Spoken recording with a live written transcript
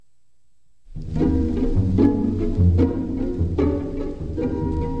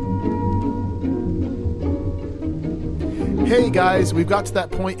Hey guys, we've got to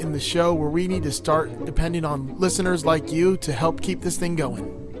that point in the show where we need to start depending on listeners like you to help keep this thing going.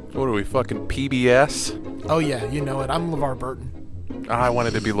 What are we, fucking PBS? Oh yeah, you know it. I'm LeVar Burton. I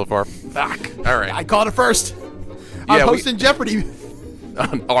wanted to be LeVar. Fuck. All right. I called it first. I'm hosting Jeopardy.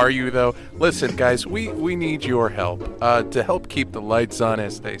 Are you, though? Listen, guys, we need your help. To help keep the lights on,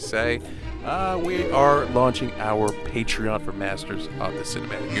 as they say, we are launching our Patreon for Masters of the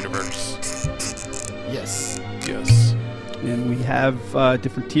Cinematic Universe. Yes. Yes. And we have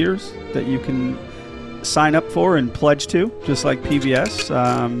different tiers that you can sign up for and pledge to, just like PBS.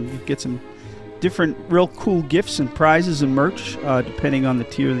 You get some different real cool gifts and prizes and merch, depending on the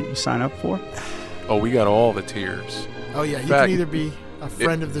tier that you sign up for. Oh, we got all the tiers. Oh yeah, you can either be a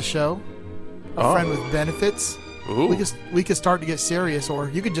friend of the show, a friend with benefits. Ooh. We could start to get serious, or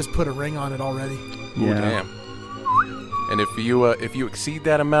you could just put a ring on it already. Ooh, damn. And if you exceed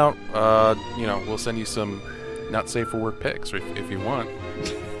that amount, we'll send you some not safe for work pics if you want.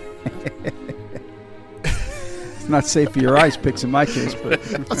 It's not safe for your eyes pics in my case, but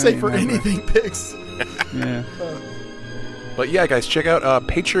I'll say for anything pics. Yeah. But yeah, guys, check out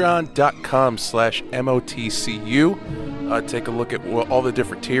patreon.com/MOTCU. Take a look at all the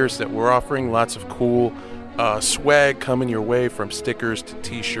different tiers that we're offering. Lots of cool swag coming your way, from stickers to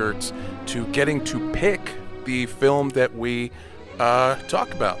t-shirts to getting to pick the film that we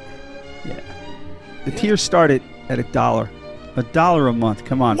talk about. Yeah. The tiers start at $1. $1 a month.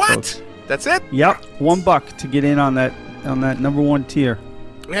 Come on, folks. That's it? Yep. $1 to get in on that number one tier.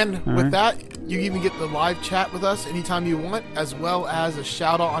 And with that, you even get the live chat with us anytime you want, as well as a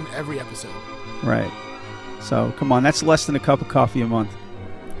shout out on every episode. Right. So come on, that's less than a cup of coffee a month.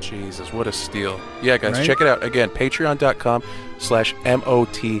 Jesus, what a steal. Yeah, guys, check it out. Again,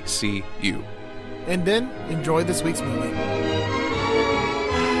 patreon.com/MOTCU. And then enjoy this week's movie.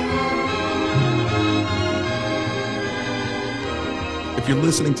 If you're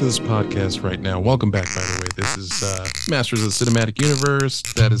listening to this podcast right now, welcome back, by the way. This is Masters of the Cinematic Universe.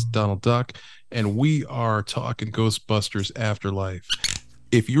 That is Donald Duck. And we are talking Ghostbusters Afterlife.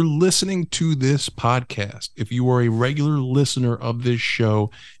 If you're listening to this podcast, if you are a regular listener of this show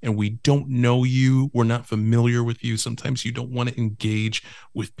and we don't know you, we're not familiar with you, sometimes you don't want to engage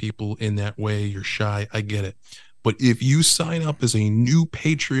with people in that way, you're shy, I get it. But if you sign up as a new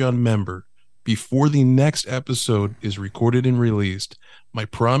Patreon member before the next episode is recorded and released, my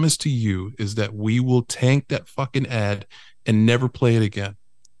promise to you is that we will tank that fucking ad and never play it again.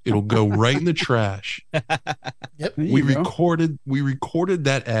 It'll go right in the trash. Yep. We recorded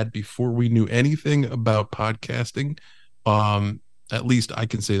that ad before we knew anything about podcasting. At least I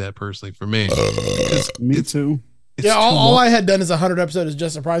can say that personally for me. Me too. Yeah, all I had done is 100 episodes is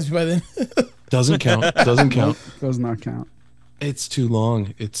just surprised me by then. Doesn't count. Doesn't count. Does not count. It's too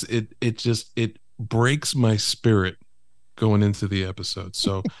long. It breaks my spirit going into the episode.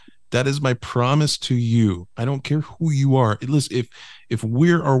 So that is my promise to you. I don't care who you are. Listen, if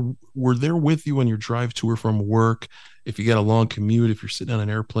we're there with you on your drive to or from work, if you got a long commute, if you're sitting on an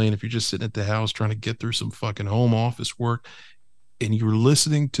airplane, if you're just sitting at the house trying to get through some fucking home office work, and you're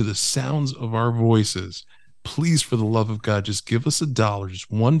listening to the sounds of our voices, please, for the love of God, just give us $1, just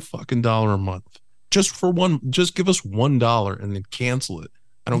 $1 a month. Just give us $1 and then cancel it.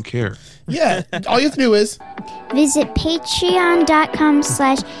 I don't care. Yeah. All you have to do is visit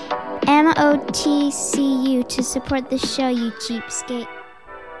patreon.com/MOTCU to support the show, you cheapskate.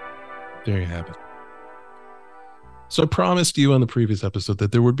 There you have it. So I promised you on the previous episode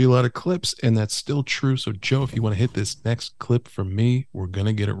that there would be a lot of clips, and that's still true. So Joe, if you want to hit this next clip from me, we're going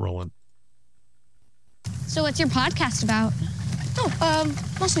to get it rolling. So what's your podcast about?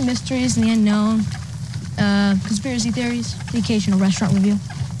 Mostly mysteries and the unknown, conspiracy theories, the occasional restaurant review.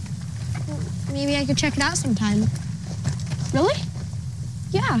 Maybe I could check it out sometime. Really?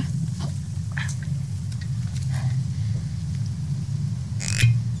 Yeah.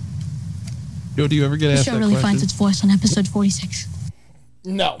 Joe, do you ever get The asked show that really question? finds its voice on episode 46.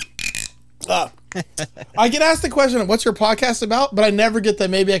 no. I get asked the question, what's your podcast about? But I never get that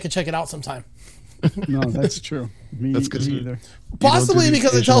maybe I could check it out sometime. No, that's true. Me either. Possibly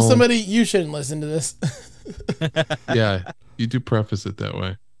because I tell somebody you shouldn't listen to this. Yeah, you do preface it that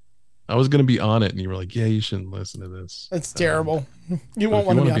way. I was going to be on it, and you were like, yeah, you shouldn't listen to this. That's terrible. You But won't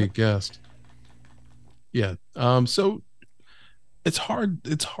want to be a on it. guest. Yeah. So it's hard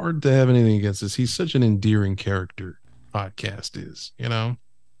to have anything against this. He's such an endearing character. Podcast is,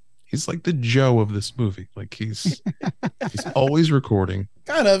 he's like the Joe of this movie. Like he's always recording.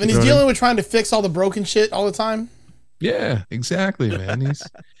 Kind of. And he's dealing with trying to fix all the broken shit all the time. Yeah, exactly, man.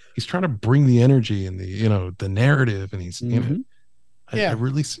 He's trying to bring the energy and the narrative, and he's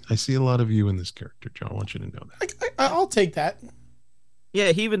I see a lot of you in this character, Joe. I want you to know that. I'll take that.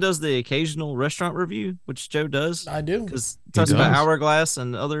 Yeah, he even does the occasional restaurant review, which Joe does. I do. Because talks about Hourglass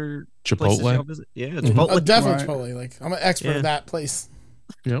and other places y'all Chipotle. visit. Yeah, Chipotle. Oh, definitely Right. Chipotle. Like, I'm an expert at that place.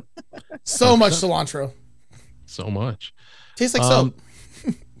 Yep. So much cilantro. So much. Tastes like soap.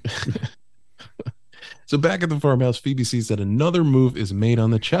 So back at the farmhouse, Phoebe sees that another move is made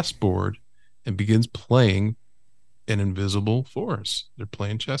on the chessboard and begins playing an invisible force. They're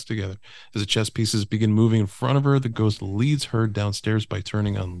playing chess together. As the chess pieces begin moving in front of her, the ghost leads her downstairs by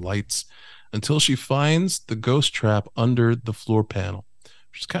turning on lights until she finds the ghost trap under the floor panel,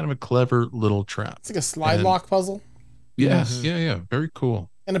 which is kind of a clever little trap. It's like a slide And- lock puzzle. Yeah, yeah. Very cool.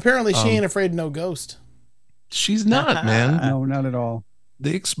 And apparently she ain't afraid of no ghost. She's not, man. No, not at all.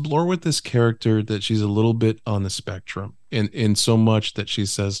 They explore with this character that she's a little bit on the spectrum in so much that she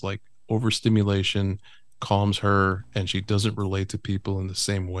says like overstimulation calms her and she doesn't relate to people in the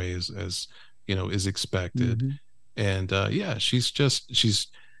same ways as you know is expected. Mhm. And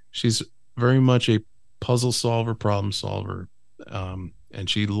she's very much a puzzle solver, problem solver, and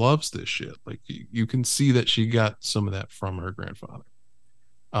she loves this shit. Like you can see that she got some of that from her grandfather.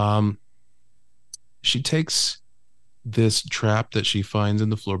 She takes this trap that she finds in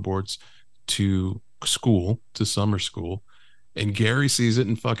the floorboards to summer school, and Gary sees it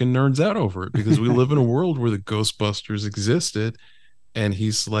and fucking nerds out over it because we live in a world where the Ghostbusters existed, and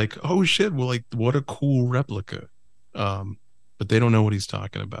he's like, oh shit, well, like what a cool replica. But they don't know what he's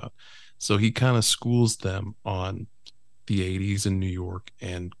talking about, so he kind of schools them on the 80s in New York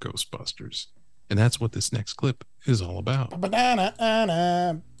and Ghostbusters, and that's what this next clip is all about.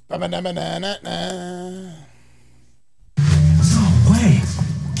 No way.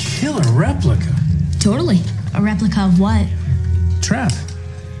 Killer replica. Totally. A replica of what? Trap.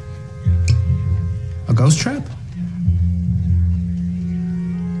 A ghost trap?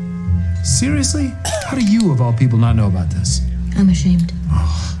 Seriously? How do you, of all people, not know about this? I'm ashamed.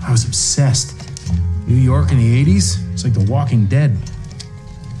 Oh, I was obsessed. New York in the 80s? It's like The Walking Dead.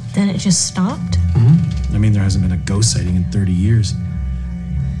 Then it just stopped? I mean, there hasn't been a ghost sighting in 30 years.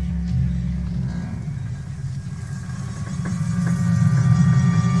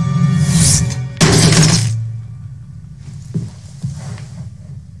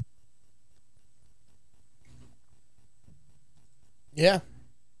 Yeah.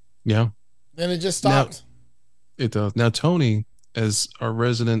 Yeah. Then it just stopped. It does. Now, Tony, as our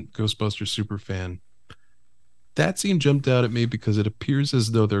resident Ghostbusters super fan, that scene jumped out at me because it appears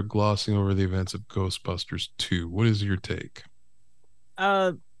as though they're glossing over the events of Ghostbusters 2. What is your take?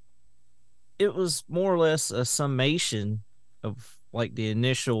 It was more or less a summation of like the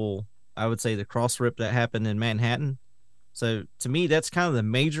initial, I would say, the cross rip that happened in Manhattan. So to me, that's kind of the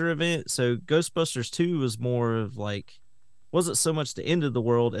major event. So Ghostbusters 2 was more of like, wasn't so much the end of the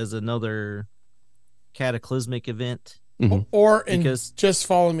world as another cataclysmic event. Mhm. Or, and Because- just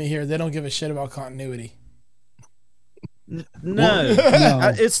follow me here, they don't give a shit about continuity. No,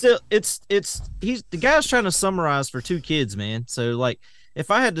 No. it's still he's the guy's trying to summarize for two kids, man. So like,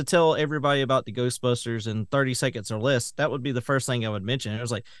 if I had to tell everybody about the Ghostbusters in 30 seconds or less, that would be the first thing I would mention. It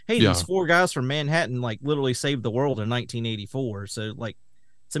was like, hey, Yeah. these four guys from Manhattan like literally saved the world in 1984. So like,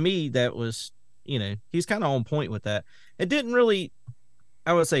 to me, that was, you know, he's kind of on point with that. It didn't really,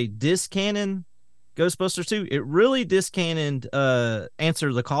 I would say, discanon Ghostbusters 2. It really discanoned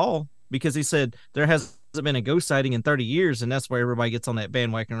Answer the Call, because he said there hasn't been a ghost sighting in 30 years, and that's where everybody gets on that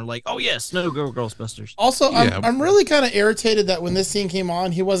bandwagon and are like, oh yes, no, go Ghostbusters. Also, Yeah. I'm really kind of irritated that when this scene came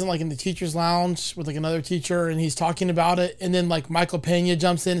on, he wasn't like in the teacher's lounge with like another teacher and he's talking about it. And then like Michael Pena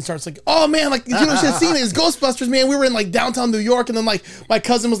jumps in and starts like, oh man, like, you know, should have seen it. It's Ghostbusters, man. We were in like downtown New York. And then like my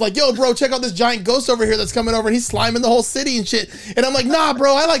cousin was like, yo, bro, check out this giant ghost over here that's coming over. And he's sliming the whole city and shit. And I'm like, nah,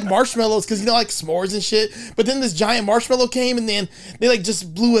 bro, I like marshmallows because, you know, like s'mores and shit. But then this giant marshmallow came and then they like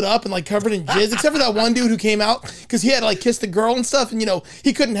just blew it up and like covered in jizz, except for that one dude who came out because he had to like kiss the girl and stuff. And, you know,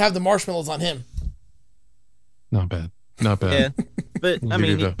 he couldn't have the marshmallows on him. Not bad. Not Yeah, bad. but I Give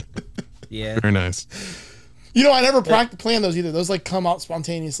you mean, the- yeah. very nice. You know, I never planned those either. Those like come out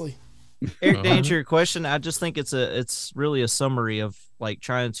spontaneously. Eric, to answer your question, I just think it's really a summary of like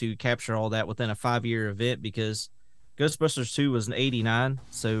trying to capture all that within a 5-year event, because Ghostbusters 2 was in 89,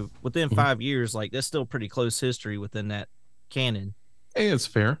 so within 5 years, like that's still pretty close history within that canon. Hey, it's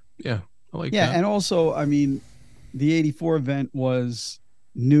fair. Yeah. I like Yeah, that. and also, I mean, the 84 event was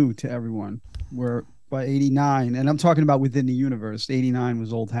new to everyone. Where by 89, and I'm talking about within the universe, 89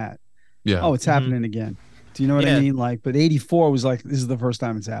 was old hat. Yeah. Oh, it's happening again. Do you know what Yeah. I mean? Like, but 84 was like, this is the first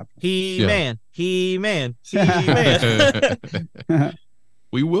time it's happened. He Yeah. man.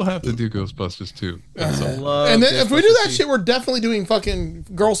 We will have to do Ghostbusters too. And then if we do that shit, we're definitely doing fucking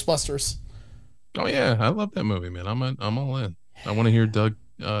Ghostbusters. Oh yeah, I love that movie, man. I'm all in. I want to hear Doug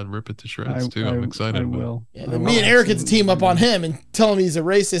rip it to shreds too. I'm excited. I about will. Yeah, me and Eric get to team up on him and tell him he's a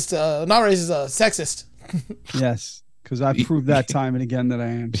racist, not racist, sexist. Yes, because I proved that time and again that I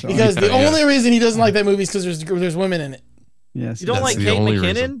am. So because the only reason he doesn't like that movie is because there's women in it. Yes. You don't like Kate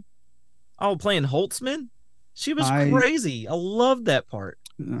McKinnon? Oh, playing Holtzman? She was crazy. I loved that part.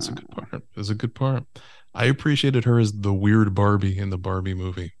 It's a good part. It was a good part. I appreciated her as the weird Barbie in the Barbie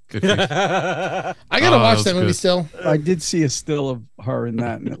movie. I gotta watch that movie good. still. I did see a still of her in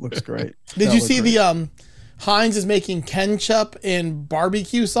that, and it looks great. Did you see the Heinz is making ketchup and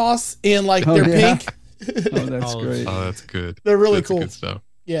barbecue sauce and like they're pink? Oh, that's great. Oh, that's good. They're really That's cool. Good stuff.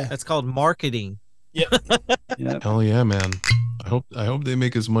 Yeah, that's called marketing. Yep. Hell yeah, man. I hope they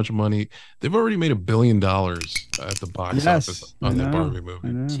make as much money. They've already made $1 billion at the box office on that Barbie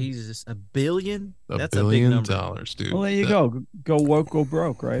movie. Jesus, $1 billion? That's a big number. dude. Well, there you go. Go woke, go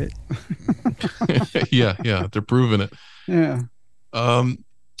broke, right? yeah, they're proving it. Yeah.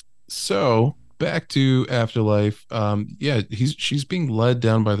 So back to Afterlife. She's being led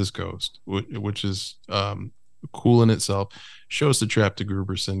down by this ghost, which is cool in itself. Shows the trap to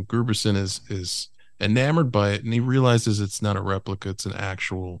Gruberson. Gruberson is enamored by it, and he realizes it's not a replica, it's an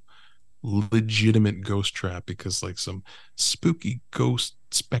actual legitimate ghost trap, because like some spooky ghost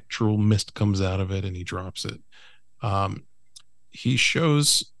spectral mist comes out of it and he drops it. He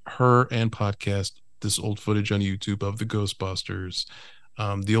shows her and podcast this old footage on YouTube of the Ghostbusters,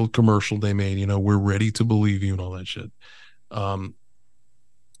 the old commercial they made, we're ready to believe you and all that shit.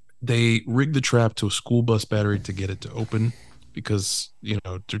 They rig the trap to a school bus battery to get it to open, because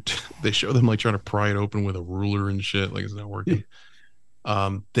they show them like trying to pry it open with a ruler and shit, like it's not working.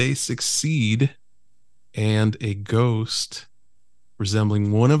 They succeed, and a ghost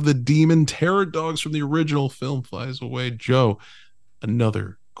resembling one of the demon terror dogs from the original film flies away. Joe,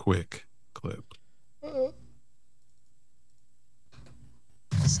 another quick clip.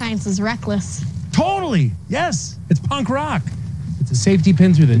 Science is reckless. Totally. Yes. It's punk rock. It's a safety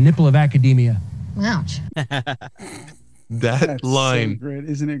pin through the nipple of academia. Ouch. That line, so great.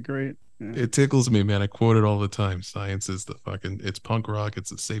 Isn't it great? Yeah. It tickles me, man. I quote it all the time. Science is it's punk rock.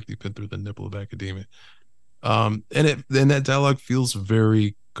 It's a safety pin through the nipple of academia. And that dialogue feels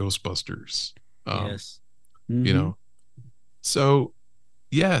very Ghostbusters. Yes. So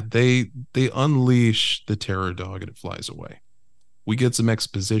yeah, they unleash the terror dog and it flies away. We get some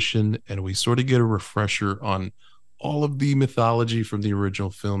exposition, and we sort of get a refresher on all of the mythology from the original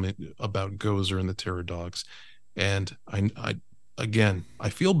film about Gozer and the terror dogs. And I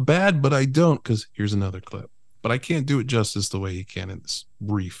feel bad, but I don't, because here's another clip. But I can't do it justice the way he can in this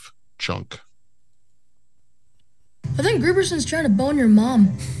brief chunk. I think Gruberson's trying to bone your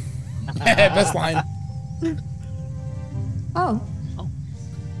mom. Best line. Oh.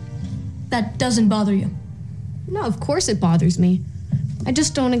 That doesn't bother you? No, of course it bothers me. I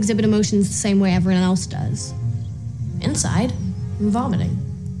just don't exhibit emotions the same way everyone else does. Inside, I'm vomiting.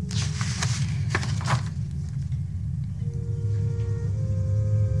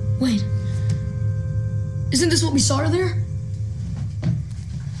 Wait. Isn't this what we saw there?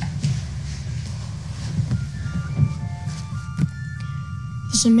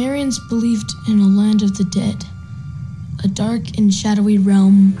 The Sumerians believed in a land of the dead, a dark and shadowy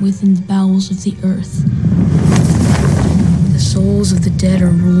realm within the bowels of the earth. The souls of the dead are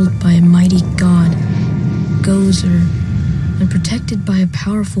ruled by a mighty god, Gozer, and protected by a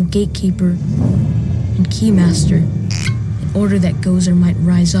powerful gatekeeper and keymaster, in order that Gozer might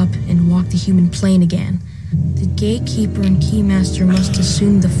rise up and walk the human plane again. The gatekeeper and keymaster must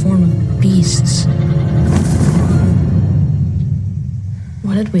assume the form of beasts.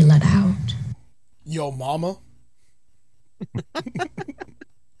 What did we let out? Yo, mama.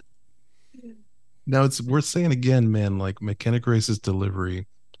 Now it's worth saying again, man, like McKenna Grace's delivery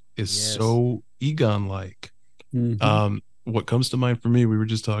is so Egon-like. Mm-hmm. What comes to mind for me, we were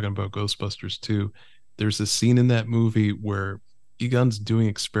just talking about Ghostbusters 2. There's a scene in that movie where Egon's doing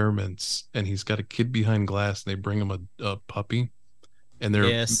experiments and he's got a kid behind glass, and they bring him a puppy, and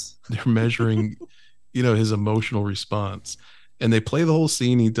they're measuring, his emotional response. And they play the whole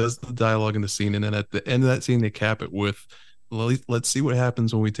scene. He does the dialogue in the scene, and then at the end of that scene, they cap it with, "Let's see what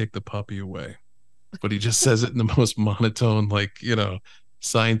happens when we take the puppy away." But he just says it in the most monotone,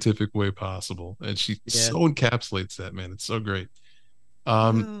 scientific way possible, and she so encapsulates that, man. It's so great.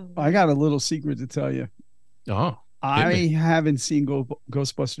 I got a little secret to tell you. Oh, I haven't seen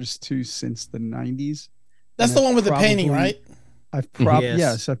Ghostbusters 2 since the 90s. That's the one with the painting, right? I've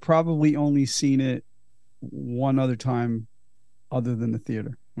probably only seen it one other time other than the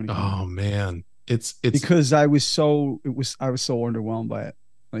theater. When it came Oh out. man, it's because I was so underwhelmed by it.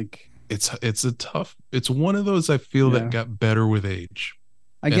 Like it's one of those I feel Yeah. that got better with age.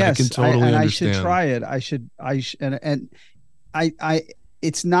 I And guess I can totally I understand. should try it. And I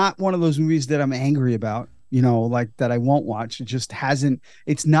it's not one of those movies that I'm angry about, like that I won't watch. It just hasn't,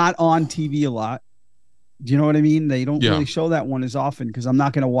 it's not on TV a lot. Do you know what I mean? They don't Yeah. really show that one as often because I'm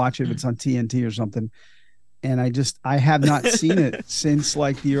not going to watch it if it's on TNT or something. And I have not seen it since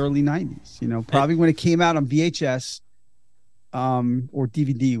like the early 90s, probably when it came out on VHS or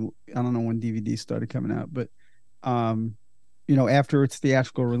DVD. I don't know when DVD started coming out, but after its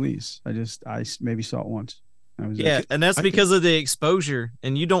theatrical release, I maybe saw it once. Yeah, and that's because of the exposure,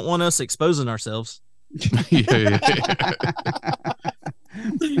 and you don't want us exposing ourselves. yeah.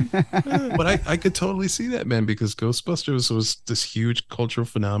 But I could totally see that, man, because Ghostbusters was this huge cultural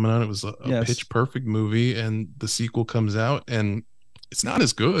phenomenon. It was a Yes. pitch perfect movie, and the sequel comes out and it's not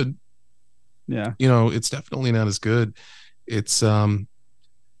as good. Yeah. It's definitely not as good. It's I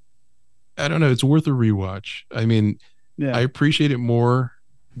don't know, it's worth a rewatch. I mean, Yeah. I appreciate it more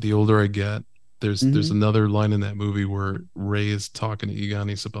the older I get. There's another line in that movie where Ray is talking to Egon.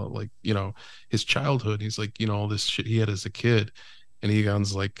 He's about like, his childhood. He's like, all this shit he had as a kid. And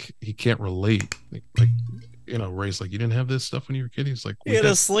Egon's like, he can't relate. Like, Ray's like, you didn't have this stuff when you were a kid? He's like, He had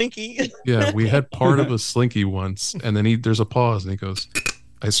a slinky. Yeah, we had part of a slinky once. And then there's a pause and he goes,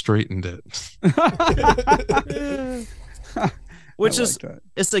 I straightened it. Which I is, like that.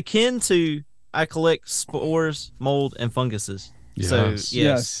 it's akin to, I collect spores, mold, and funguses. So, Yes.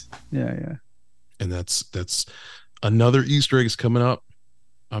 yes. Yeah. And that's another Easter egg is coming up.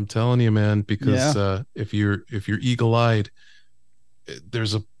 I'm telling you, man, because if you're eagle-eyed,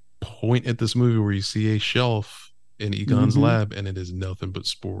 there's a point at this movie where you see a shelf in Egon's lab, and it is nothing but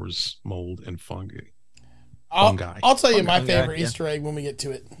spores, mold, and fungi. I'll tell you my Fungi, favorite yeah. Easter egg when we get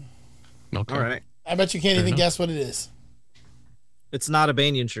to it. Okay. All right. I bet you can't Fair even enough. guess what it is. It's not a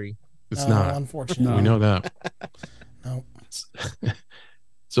banyan tree. It's not. Unfortunately. We know that. No.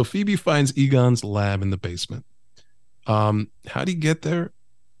 So Phoebe finds Egon's lab in the basement. How do you get there?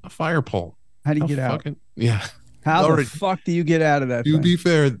 A fire pole. How do you get out? Yeah. How Already- the fuck do you get out of that To thing? be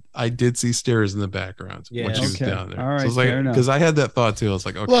fair, I did see stairs in the background when Yeah. she was Okay. down there. All right, so I was like, fair enough. because I had that thought too. I was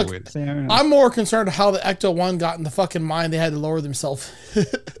like, okay, Look, wait. Fair enough. I'm more concerned how the Ecto-1 got in the fucking mine they had to lower themselves.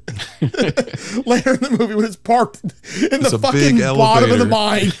 Later in the movie when it's parked in It's the a fucking big bottom of the elevator.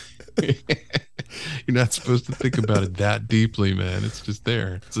 mine. You're not supposed to think about it that deeply, man. It's just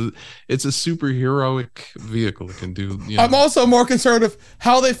there. It's a superheroic vehicle. It can do. I'm also more concerned of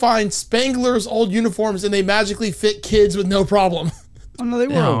how they find Spangler's old uniforms and they magically fit kids with no problem. Oh no, they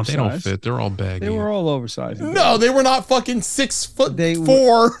were No, oversized. they don't fit. They're all baggy. They were all oversized. No, they were not fucking 6 foot They were-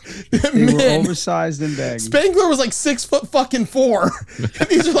 4 They were men. oversized and baggy. Spangler was like 6 foot fucking 4. And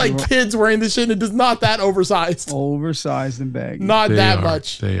these are like kids wearing this shit and it is not that oversized. Oversized and baggy. Not They that are.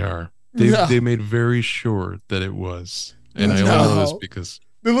 much. They are. No. They made very sure that it was, and I only No. know this because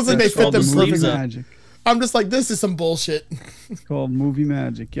It looks like they That's fit called them movie perfectly. sleeves up. magic. I'm just like, this is some bullshit. It's called movie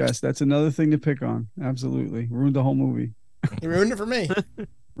magic. Yes, that's another thing to pick on. Absolutely. Ruined the whole movie. They ruined it for me.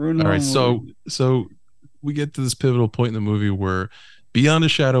 Ruined the all right. whole movie. So we get to this pivotal point in the movie where, beyond a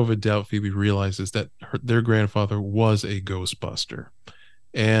shadow of a doubt, Phoebe realizes that their grandfather was a Ghostbuster,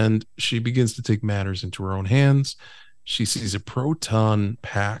 and she begins to take matters into her own hands. She sees a proton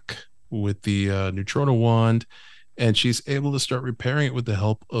pack with the neutrino wand, and she's able to start repairing it with the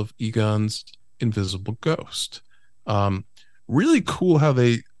help of Egon's invisible ghost. Really cool how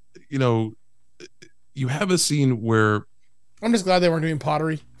they, you have a scene where I'm just glad they weren't doing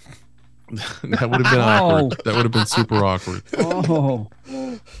pottery. that would have been awkward. That would have been super awkward. Oh,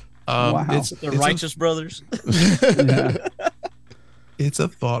 wow. The Righteous Brothers. yeah. It's a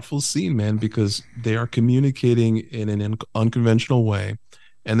thoughtful scene, man, because they are communicating in an unconventional way,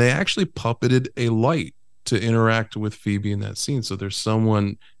 and they actually puppeted a light to interact with Phoebe in that scene. So there's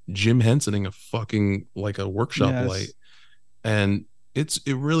someone Jim Hensoning a fucking like a workshop Yes. light, and it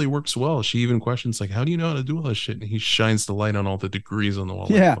really works well. She even questions like, "How do you know how to do all this shit?" And he shines the light on all the degrees on the wall.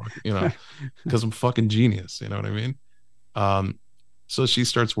 Yeah. Like, because I'm fucking genius. You know what I mean? So she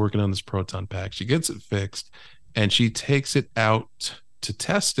starts working on this proton pack. She gets it fixed, and she takes it out to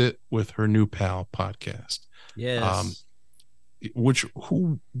test it with her new pal podcast. Yes. We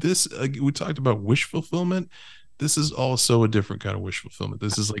talked about wish fulfillment. This is also a different kind of wish fulfillment.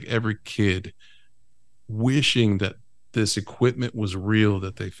 This is like every kid wishing that this equipment was real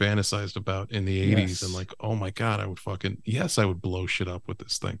that they fantasized about in the 80s. Yes. And like, oh my God, I would blow shit up with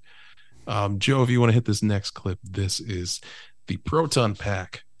this thing. Joe, if you want to hit this next clip, this is the proton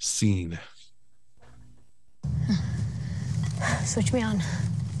pack scene. Switch me on.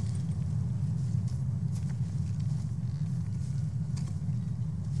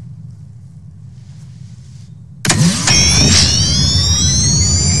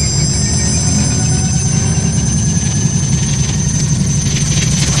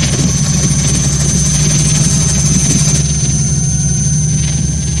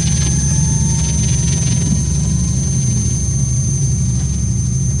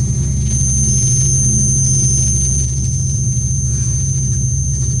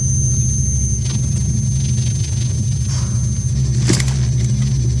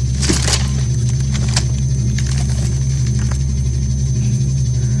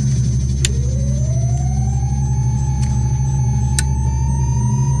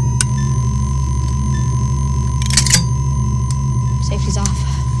 Safety's off.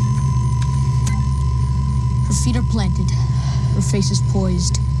 Her feet are planted. Her face is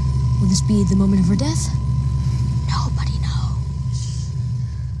poised. Will this be the moment of her death? Nobody knows.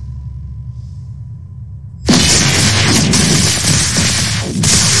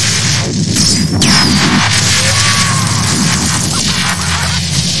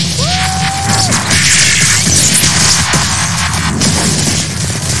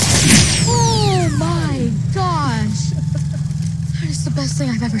 Oh my gosh! That is the best thing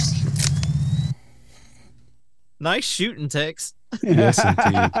I've ever seen. Nice shooting, Tex. Yes,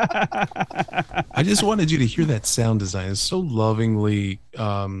 indeed. I just wanted you to hear that sound design. It's so lovingly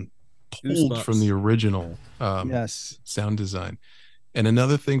pulled Goosebumps. from the original Yes. sound design. And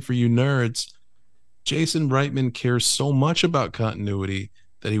another thing for you nerds, Jason Reitman cares so much about continuity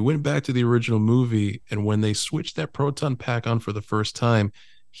that he went back to the original movie, and when they switched that proton pack on for the first time,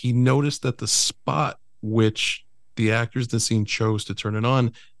 he noticed that the spot which the actors in the scene chose to turn it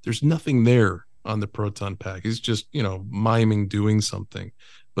on, there's nothing there on the proton pack. He's just, miming doing something,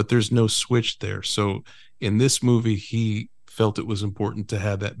 but there's no switch there. So in this movie, he felt it was important to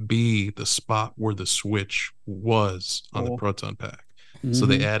have that be the spot where the switch was on the proton pack. So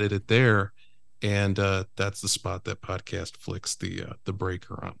they added it there, and that's the spot that Podcast flicks the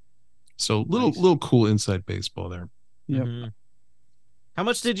breaker on. So little cool inside baseball there. Yep. Mm-hmm. How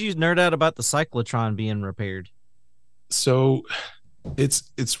much did you nerd out about the cyclotron being repaired? So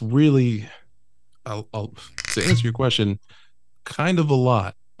it's really, I'll to answer your question, kind of a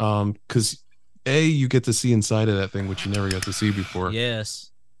lot. Because you get to see inside of that thing, which you never got to see before. Yes.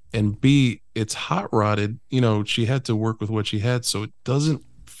 And B, it's hot rodded. She had to work with what she had, so it doesn't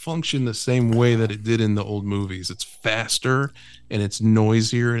function the same way that it did in the old movies. It's faster and it's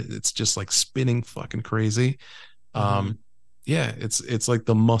noisier. It's just like spinning fucking crazy. Yeah, it's like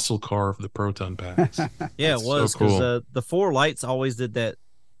the muscle car of the proton packs. Yeah, it was, so cool. because the four lights always did that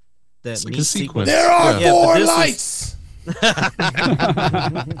It's like neat a sequence. There are Yeah, four but this lights.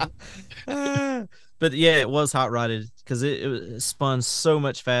 But yeah, it was hot rodded because it spun so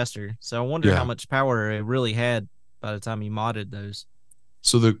much faster. So I wonder how much power it really had by the time you modded those.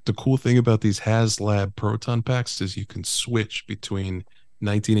 So the cool thing about these HasLab proton packs is you can switch between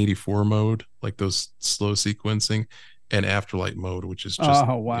 1984 mode, like those slow sequencing, and Afterlife mode, which is just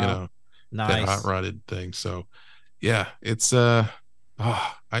Nice. that hot rodded thing. So yeah, it's I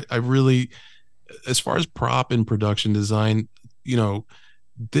really, as far as prop and production design,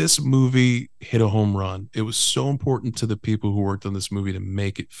 this movie hit a home run. It was so important to the people who worked on this movie to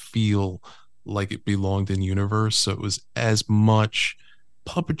make it feel like it belonged in universe. So it was as much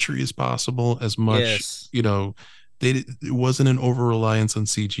puppetry as possible, as much, it wasn't an over reliance on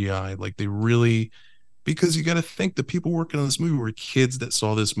CGI. Like they really, because you got to think the people working on this movie were kids that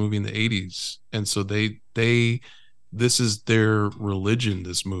saw this movie in the 80s. And so this is their religion,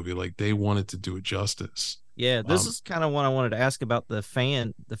 this movie. Like they wanted to do it justice. Yeah, this is kind of what I wanted to ask about. The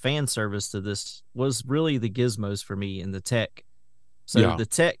fan service to this was really the gizmos for me and the tech. So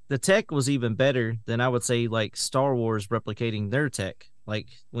the tech was even better than, I would say, like Star Wars replicating their tech. Like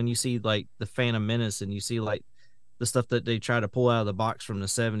when you see like the Phantom Menace and you see like the stuff that they try to pull out of the box from the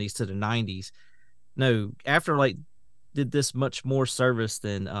 70s to the 90s. No, Afterlife did this much more service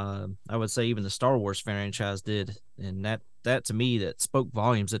than I would say even the Star Wars franchise did, and that to me, that spoke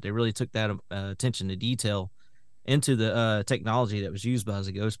volumes that they really took that attention to detail into the technology that was used by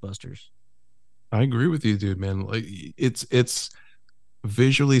the Ghostbusters. I agree with you, dude, man. Like it's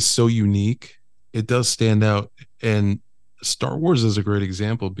visually so unique. It does stand out, and Star Wars is a great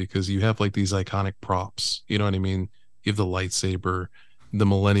example because you have like these iconic props. You know what I mean? You have the lightsaber, the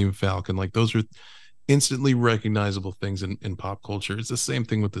Millennium Falcon. Like those are instantly recognizable things in pop culture. It's the same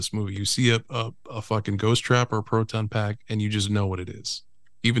thing with this movie. You see a fucking ghost trap or a proton pack, and you just know what it is.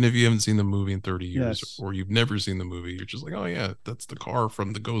 Even if you haven't seen the movie in 30 years or you've never seen the movie, you're just like, oh yeah, that's the car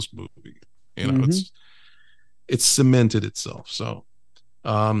from the Ghost movie. it's cemented itself. So,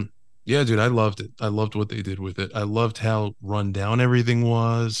 yeah, dude, I loved it. I loved what they did with it. I loved how run down everything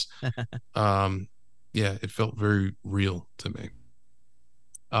was. Yeah, it felt very real to me.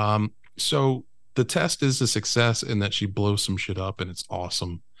 So the test is a success in that she blows some shit up and it's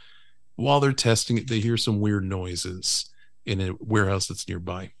awesome. While they're testing it, they hear some weird noises in a warehouse that's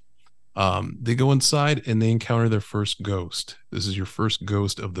nearby. They go inside and they encounter their first ghost. This is your first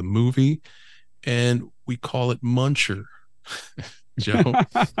ghost of the movie, and we call it Muncher. Joe.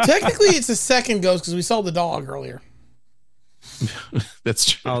 Technically, it's a second ghost because we saw the dog earlier. That's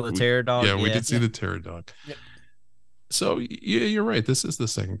true. Oh, the terror dog. Yeah, we did see the terror dog. Yep. So yeah, you're right. This is the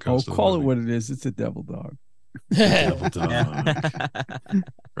second ghost. Oh, call it what it is. It's a devil dog. Devil dog.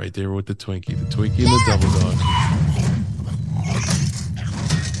 Right there with the Twinkie and the devil dog.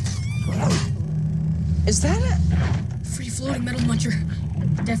 Is that a free floating metal muncher?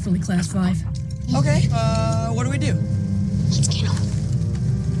 Definitely class 5. Okay, what do we do? Let's get him.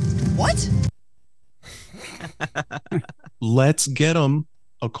 What? Let's get them.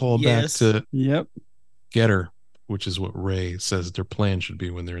 I'll call back to get her, which is what Ray says their plan should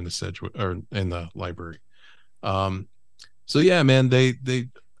be when they're in the Sedgwick or in the library. So yeah, man, they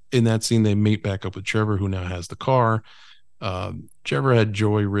in that scene they meet back up with Trevor, who now has the car. Trevor had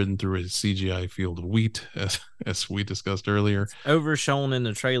Joy ridden through a CGI field of wheat, as we discussed earlier. It's overshown in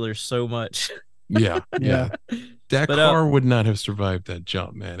the trailer so much. Yeah. That car would not have survived that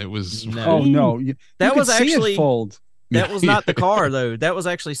jump, man. It was that was actually fold. That was not the car though. That was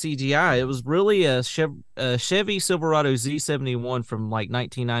actually CGI. It was really a Chevy Silverado Z71 from like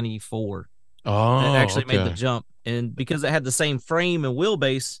 1994. Oh, that actually made the jump, and because it had the same frame and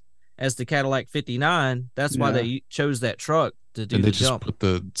wheelbase as the Cadillac 59, that's why they chose that truck to do and the they just jump. put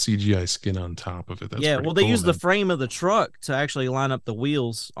the CGI skin on top of it. That's well, they cool, used man. the frame of the truck to actually line up the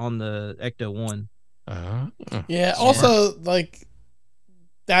wheels on the Ecto 1. Yeah. Also, like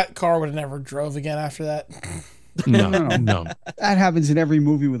that car would have never drove again after that. No. That happens in every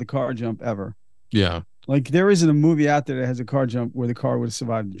movie with a car jump ever. Yeah. Like there isn't a movie out there that has a car jump where the car would have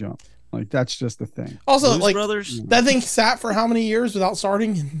survived the jump. Like that's just the thing. Also, Blues like Brothers? that thing sat for how many years without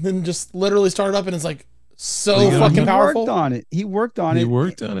starting, and then just literally started up, and it's like so fucking powerful. He worked on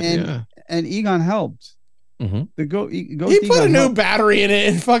it. And Egon helped. Mm-hmm. He put a new battery in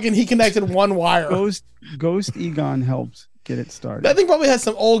it, and fucking he connected one wire. Ghost Egon helped get it started. That thing probably had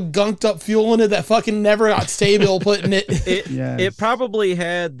some old gunked up fuel in it that fucking never got stable put in it. It probably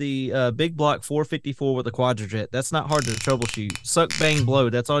had the big block 454 with a quadrajet. That's not hard to troubleshoot. Suck, bang, blow.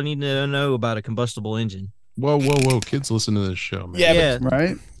 That's all you need to know about a combustible engine. Whoa. Kids listen to this show, man. Yeah.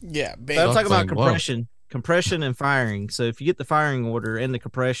 Right? Yeah. I'm talking about compression and firing. So if you get the firing order and the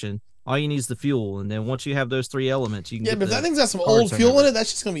compression, all you need is the fuel. And then once you have those three elements, you can get but if that thing's got some old fuel in it,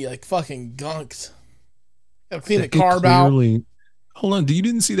 that's just going to be like fucking gunked. Gotta clean the carb out. Hold on. You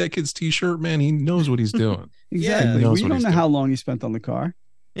didn't see that kid's t-shirt, man? He knows what he's doing. Exactly. We don't know how long he spent on the car.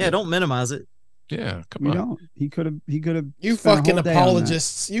 Yeah, don't minimize it. Yeah, come on. We don't. He could have. You fucking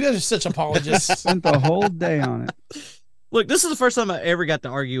apologists. You guys are such apologists. Spent the whole day on it. Look, this is the first time I ever got to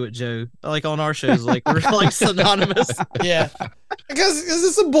argue with Joe. Like on our shows, like we're like synonymous. Yeah, because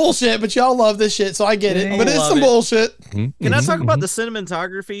it's some bullshit, but y'all love this shit, so I get it. But it's some bullshit. Can I talk about the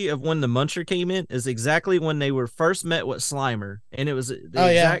cinematography of when the Muncher came in? Is exactly when they were first met with Slimer, and it was the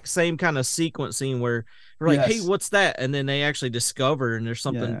exact same kind of sequence scene where we're like, "Hey, what's that?" And then they actually discover, and there's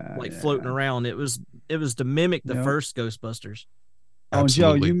something floating around. It was to mimic the first Ghostbusters. Oh,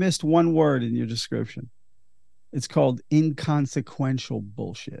 Joe, you missed one word in your description. It's called inconsequential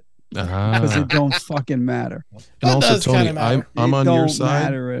bullshit because it don't fucking matter. And also, Tony, I'm on your side. It don't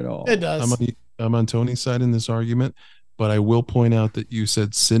matter at all. It does. I'm on Tony's side in this argument, but I will point out that you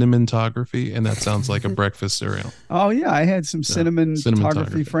said cinematography, and that sounds like a breakfast cereal. Oh yeah, I had some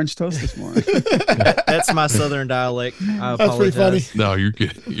cinematography French toast this morning. That's my southern dialect. I apologize. That's pretty funny. No, you're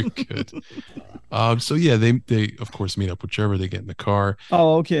good. You're good. So yeah, they of course meet up with Trevor. They get in the car.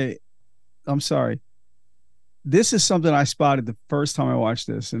 Oh, okay. I'm sorry. This is something I spotted the first time I watched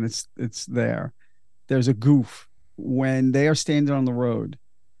this, and it's there. There's a goof when they are standing on the road.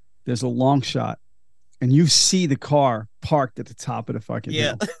 There's a long shot, and you see the car parked at the top of the fucking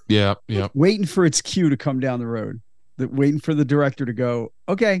hill. Yeah. Waiting for its cue to come down the road. Waiting for the director to go,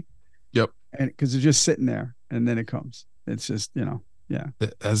 okay. Yep. And because they're just sitting there, and then it comes. It's just, yeah.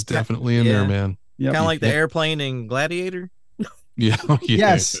 That's definitely in there, man. Yep. Kind of like the airplane in Gladiator. Yeah.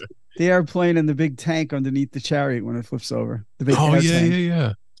 Yes. The airplane and the big tank underneath the chariot when it flips over. The big air tank.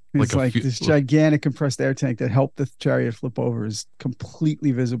 Yeah. It's like this gigantic compressed air tank that helped the chariot flip over is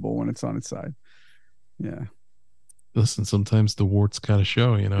completely visible when it's on its side. Yeah. Listen, sometimes the warts kind of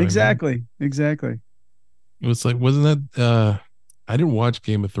show, Exactly. It was like, wasn't that? I didn't watch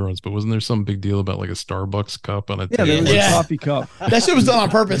Game of Thrones, but wasn't there some big deal about like a Starbucks cup on a Yeah, there table? was a coffee cup. That shit was done on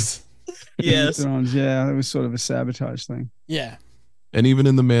purpose. Yes. Yeah, it was sort of a sabotage thing. Yeah. And even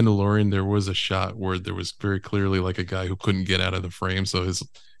in The Mandalorian, there was a shot where there was very clearly like a guy who couldn't get out of the frame, so his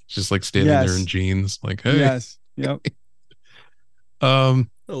just like standing there in jeans, like, hey, yes, yep. I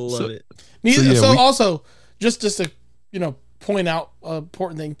love it. Also, just to point out an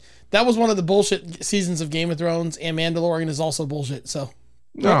important thing, that was one of the bullshit seasons of Game of Thrones, and Mandalorian is also bullshit. So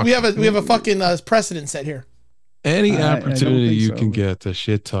we have a fucking precedent set here. Any opportunity you can get to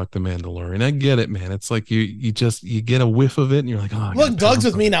shit talk the Mandalorian, I get it, man. It's like you get a whiff of it, and you're like, oh, look, Doug's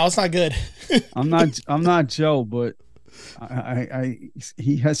with me now. It's not good. I'm not Joe, but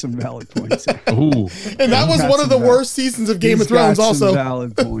he has some valid points. Ooh, and that was one of the worst seasons of Game of Thrones. Also,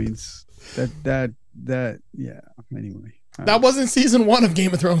 valid points. That yeah. Anyway, that wasn't season 1 of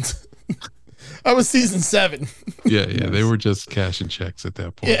Game of Thrones. That was season 7. Yeah, they were just cashing checks at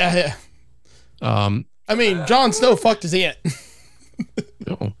that point. Yeah. I mean, Jon Snow fucked his aunt.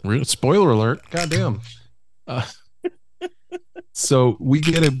 Oh, real spoiler alert! Goddamn. So we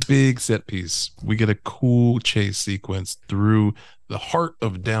get a big set piece. We get a cool chase sequence through the heart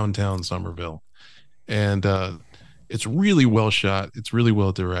of downtown Somerville, and it's really well shot. It's really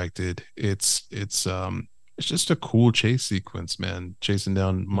well directed. It's just a cool chase sequence, man. Chasing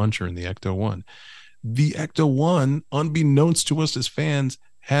down Muncher in the Ecto-1. The Ecto-1, unbeknownst to us as fans,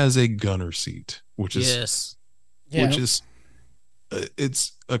 has a gunner seat, which is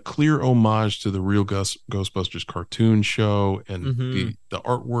it's a clear homage to the real Ghostbusters cartoon show and the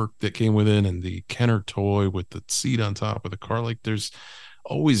artwork that came within, and the Kenner toy with the seat on top of the car. Like, there's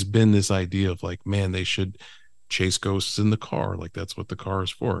always been this idea of like, man, they should chase ghosts in the car. Like, that's what the car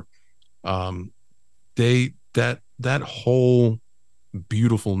is for. That whole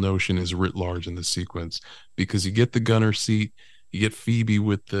beautiful notion is writ large in the sequence, because you get the gunner seat, you get Phoebe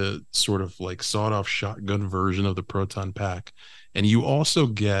with the sort of like sawed-off shotgun version of the proton pack, and you also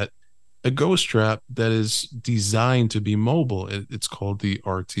get a ghost trap that is designed to be mobile. It's called the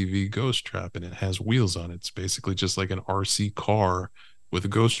RTV Ghost Trap, and it has wheels on it. It's basically just like an RC car with a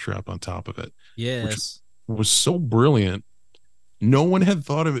ghost trap on top of it. Yes. Which was so brilliant. No one had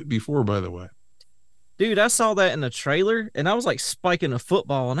thought of it before, by the way. Dude, I saw that in the trailer, and I was like spiking a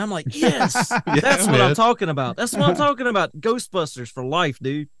football, and I'm like, yes, that's what I'm talking about. That's what I'm talking about. Ghostbusters for life,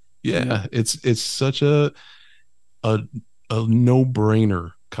 dude. Yeah, it's such a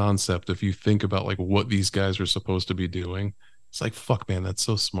no-brainer concept if you think about like what these guys are supposed to be doing. It's like, fuck, man, that's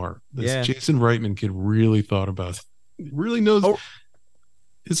so smart. This Jason Reitman kid really thought about it. Really knows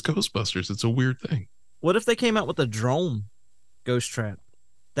his Ghostbusters. It's a weird thing. What if they came out with a drone ghost trap?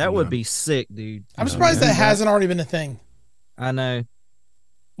 That would be sick, dude. I'm surprised that hasn't already been a thing. I know.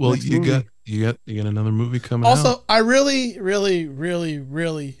 Well, you got another movie coming out. Also, I really, really, really,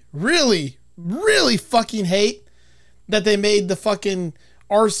 really, really, really fucking hate that they made the fucking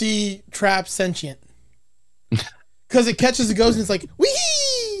RC trap sentient. Because it catches the ghost and it's like, wee!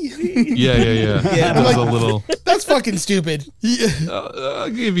 Yeah. That was a little. That's fucking stupid. I'll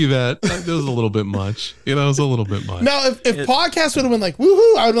give you that. That was a little bit much. It was a little bit much. Now, if podcast would have been like,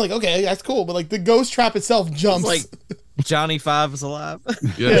 woohoo, I would have been like, okay, that's cool. But like the ghost trap itself jumps. It's like Johnny Five is alive.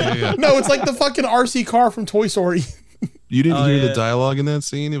 Yeah. No, it's like the fucking RC car from Toy Story. You didn't hear the dialogue in that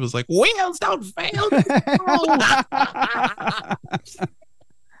scene? It was like, wheels don't fail.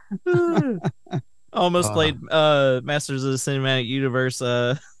 Almost played Masters of the Cinematic Universe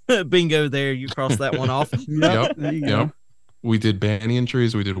bingo there. You crossed that one off. Yep. There you go. We did Banyan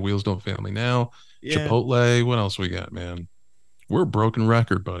Trees. We did Wheels Don't Fail Me Now. Yeah. Chipotle. What else we got, man? We're a broken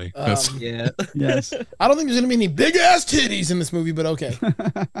record, buddy. Yes. I don't think there's going to be any big ass titties in this movie, but okay.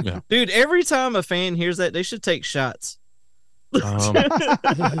 Yeah. Dude, every time a fan hears that, they should take shots. Well,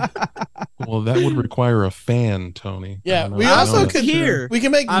 that would require a fan, Tony. Yeah, we also could hear. We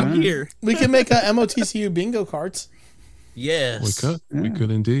can make. I'm here. We can make a MOTCU bingo cards. Yes, we could. Yeah. We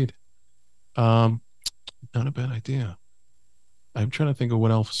could indeed. Not a bad idea. I'm trying to think of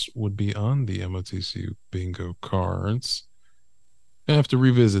what else would be on the MOTCU bingo cards. I have to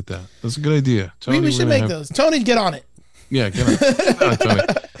revisit that. That's a good idea. Tony, we should make those. Tony, get on it. Yeah, get on it. Get on it, Tony.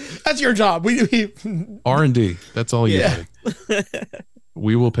 That's your job. We R&D. That's all you need.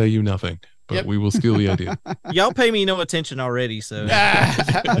 We will pay you nothing, but we will steal the idea. Y'all pay me no attention already, so.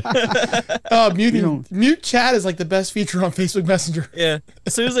 Mute chat is like the best feature on Facebook Messenger. Yeah.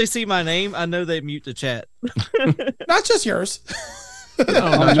 As soon as they see my name, I know they mute the chat. Not just yours. No,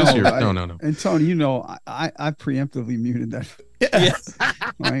 not just yours. No. And Tony, I preemptively muted that. Yeah.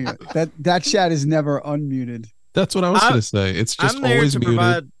 That chat is never unmuted. That's what I was going to say. It's just I'm there always to muted.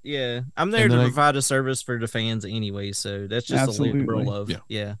 provide. Yeah, I'm there And to then provide a service for the fans anyway. So that's just Absolutely. a liberal of.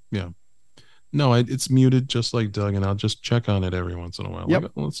 Yeah. No, it's muted just like Doug, and I'll just check on it every once in a while. Yep.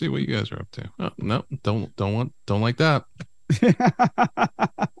 Like, let's see what you guys are up to. Oh, no, don't like that.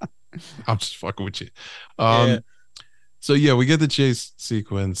 I'm just fucking with you. So yeah, we get the chase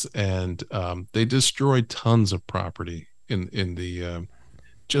sequence, and they destroy tons of property in the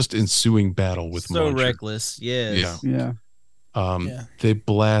just ensuing battle with so Muncher. reckless. Yes. Yeah. They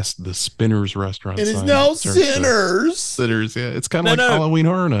blast the Spinners restaurant. It is sign. now It turns to Sinners. Sinners, yeah. It's kind of like Halloween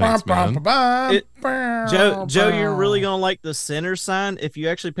Horror Nights, man. Joe, you're really gonna like the Sinners sign. If you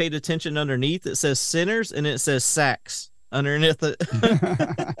actually paid attention underneath, it says Sinners and it says Sacks underneath it.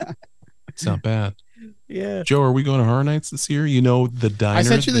 It's not bad. Yeah. Joe, are we going to Horror Nights this year? You know the diner. I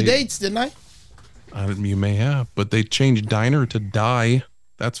sent you the dates, didn't I? You may have, but they changed diner to die.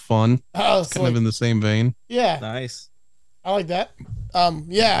 That's fun. Oh, it's kind of in the same vein. Yeah. Nice. I like that.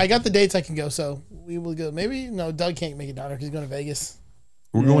 Yeah, I got the dates I can go, so we will go. Maybe no, Doug can't make it down there because he's going to Vegas.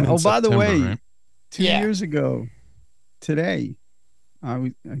 We're going. In by the September, way, right? 2 years ago, today,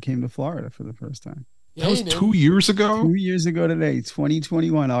 I came to Florida for the first time. Yeah, that was 2 years ago. 2 years ago today,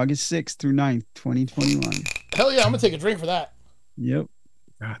 2021, August 6th through 9th, 2021. Hell yeah, I'm gonna take a drink for that. Yep.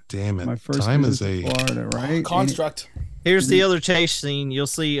 God damn it! My first time is visit to Florida, right? Construct. Here's the other chase scene. You'll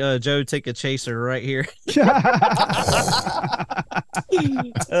see Joe take a chaser right here. It's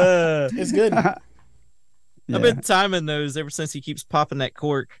good. I've been timing those ever since he keeps popping that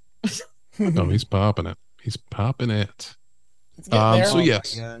cork. Oh, he's popping it. He's popping it. there. So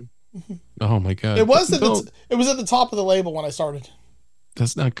yes. Oh my god! It was at the top of the label when I started.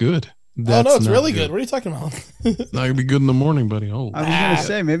 That's not good. Oh no, it's really good. What are you talking about? It's not gonna be good in the morning, buddy. Holy I was gonna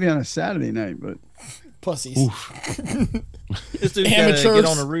say maybe on a Saturday night, but pussies. Oof. This dude's amateurs. gotta get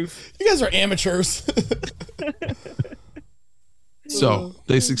on a roof. You guys are amateurs. So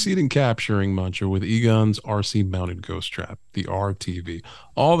they succeed in capturing Muncher with Egon's RC mounted ghost trap, the RTV.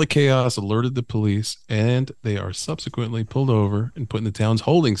 All the chaos alerted the police, and they are subsequently pulled over and put in the town's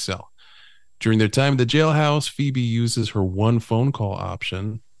holding cell. During their time at the jailhouse, Phoebe uses her one phone call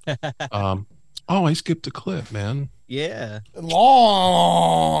option. I skipped a clip, man. Yeah.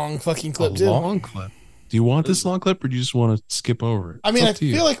 Long fucking clip, too. Long clip. Do you want this long clip, or do you just want to skip over it? I mean, I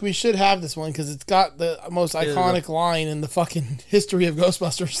feel like we should have this one because it's got the most iconic line in the fucking history of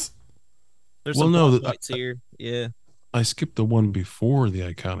Ghostbusters. There's some points here. Yeah. I skipped the one before the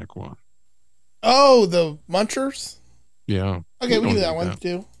iconic one. Oh, the Munchers? Yeah. Okay, we can do that one,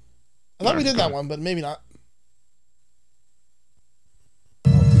 too. I thought we did that one, but maybe not.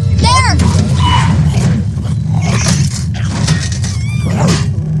 There!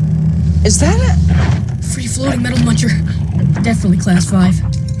 Is that it? Free floating metal muncher. Definitely class 5.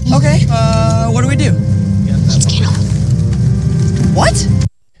 Okay. What do we do? Let's get him. What?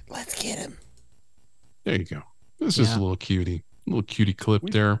 Let's get him. There you go. This is a little cutie clip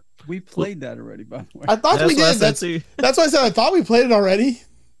there. we played that already, by the way. I thought we did. That's why I said I thought we played it already.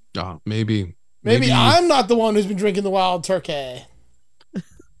 Maybe I'm not the one who's been drinking the wild turkey.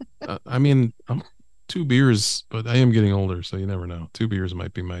 I mean, I'm 2 beers, but I am getting older, so you never know. 2 beers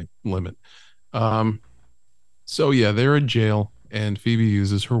might be my limit. So yeah, they're in jail, and Phoebe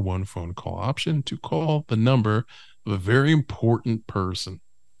uses her one phone call option to call the number of a very important person.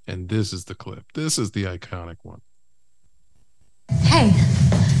 And this is the clip. This is the iconic one. Hey,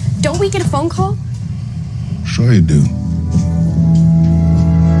 don't we get a phone call? Sure you do.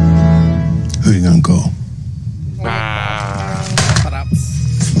 Who you gonna call?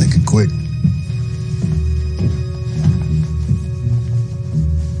 Make it quick.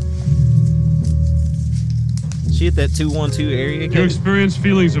 She hit that 212 area. Do you experience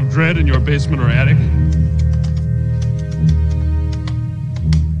feelings of dread in your basement or attic?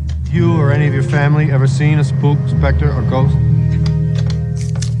 You or any of your family ever seen a spook, specter, or ghost?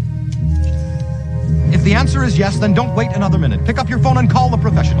 If the answer is yes, then don't wait another minute. Pick up your phone and call the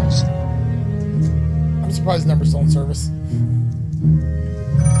professionals. I'm surprised the number's still in service.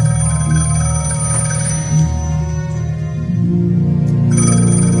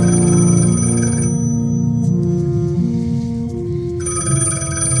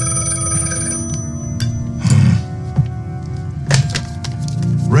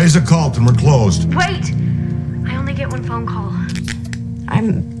 Raise a cult and we're closed. Wait! I only get one phone call.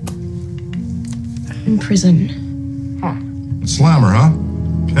 I'm in prison. Slammer, huh?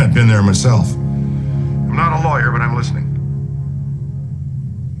 I've been there myself. I'm not a lawyer, but I'm listening.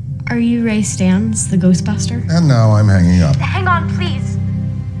 Are you Ray Stans, the Ghostbuster? And now I'm hanging up. Hang on, please.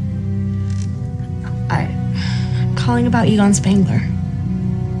 I'm calling about Egon Spangler.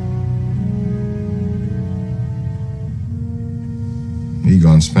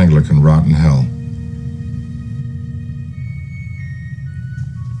 Egon Spengler can rot in hell.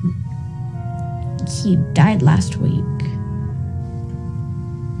 He died last week.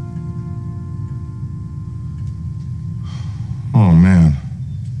 Oh, man.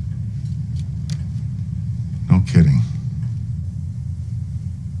 No kidding.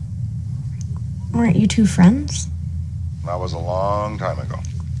 Weren't you two friends? That was a long time ago.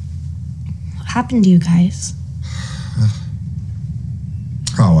 What happened to you guys?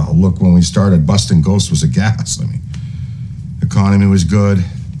 Oh, well, look, when we started, busting ghosts was a gas. I mean, economy was good,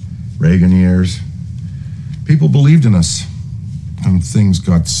 Reagan years. People believed in us. And things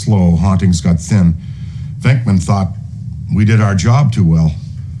got slow, hauntings got thin. Venkman thought we did our job too well.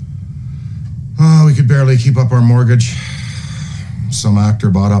 Oh, we could barely keep up our mortgage. Some actor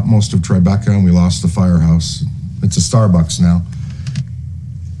bought up most of Tribeca and we lost the firehouse. It's a Starbucks now.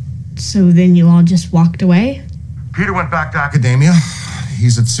 So then you all just walked away? Peter went back to academia.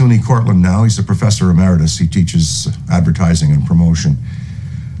 He's at SUNY Cortland now. He's a professor emeritus. He teaches advertising and promotion.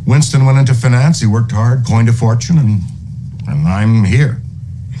 Winston went into finance. He worked hard, coined a fortune, and I'm here.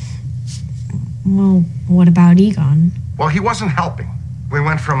 Well, what about Egon? Well, he wasn't helping. We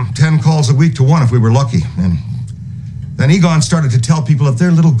went from 10 calls a week to 1 if we were lucky. And then Egon started to tell people that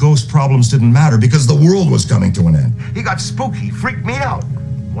their little ghost problems didn't matter because the world was coming to an end. He got spooky, freaked me out.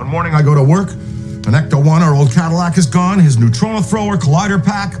 One morning I go to work, an Ecto-1, our old Cadillac is gone, his neutrino thrower, collider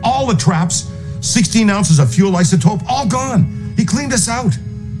pack, all the traps, 16 ounces of fuel isotope, all gone. He cleaned us out.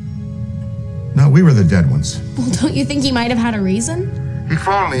 No, we were the dead ones. Well, don't you think he might have had a reason? He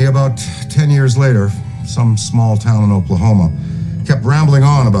phoned me about 10 years later, some small town in Oklahoma. Kept rambling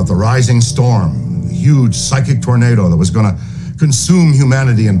on about the rising storm, the huge psychic tornado that was going to consume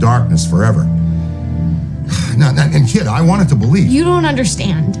humanity in darkness forever. Now, and kid, I wanted to believe. You don't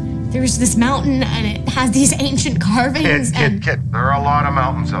understand. There's this mountain and it has these ancient carvings. Kid, there are a lot of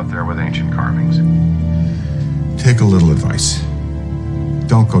mountains out there with ancient carvings. Take a little advice.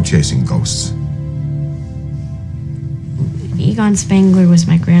 Don't go chasing ghosts. Egon Spengler was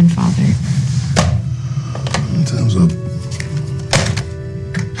my grandfather. Time's up.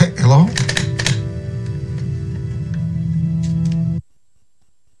 Hey, hello?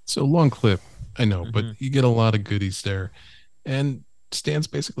 So long clip, I know, but you get a lot of goodies there. And Stans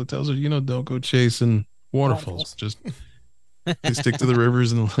basically tells her, don't go chasing waterfalls. Just stick to the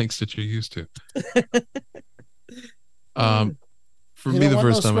rivers and the lakes that you're used to. For me, the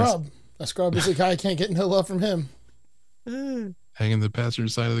first time a scrub is a guy can't get no love from him. Hanging the passenger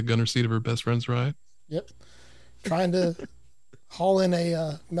side of the gunner seat of her best friend's ride. Yep. Trying to haul in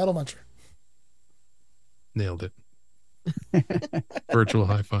a metal muncher. Nailed it. Virtual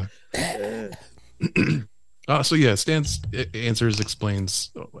high five. So yeah, Stan's answers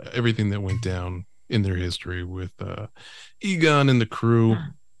explains everything that went down in their history with Egon and the crew,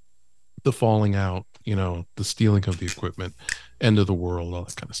 the falling out, the stealing of the equipment, end of the world, all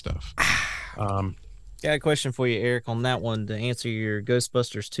that kind of stuff. Got a question for you, Eric, on that one to answer your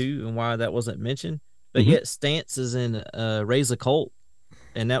Ghostbusters 2 and why that wasn't mentioned. But yet Stance is in Raise a Cult,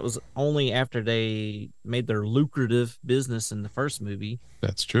 and that was only after they made their lucrative business in the first movie.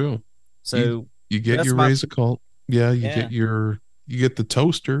 That's true. So you get your Raise a Cult. Yeah, you get the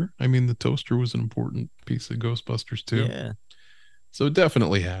toaster. I mean, the toaster was an important piece of Ghostbusters too. Yeah. So it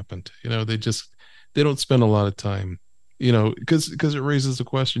definitely happened. They don't spend a lot of time, because it raises the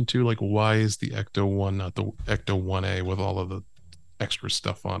question too, like, why is the Ecto-1 not the Ecto-1A with all of the extra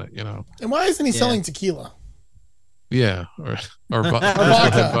stuff on it, And why isn't he selling tequila? Yeah, or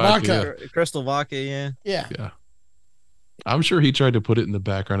vodka. Crystal vodka, yeah. Yeah. I'm sure he tried to put it in the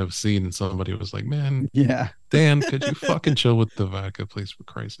background of a scene and somebody was like, man, yeah, Dan, could you fucking chill with the vodka, please, for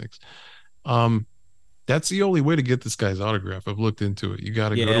Christ's sakes. That's the only way to get this guy's autograph. I've looked into it. You got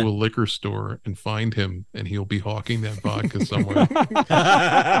to go to a liquor store and find him, and he'll be hawking that vodka somewhere.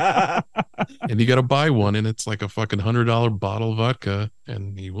 And you got to buy one, and it's like a fucking $100 bottle of vodka,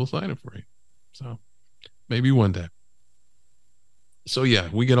 and he will sign it for you. So maybe one day. So yeah,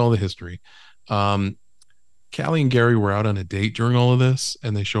 we get all the history. Callie and Gary were out on a date during all of this,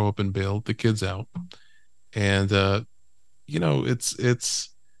 and they show up and bail the kids out. And it's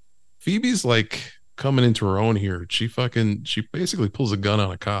Phoebe's like coming into her own here. She basically pulls a gun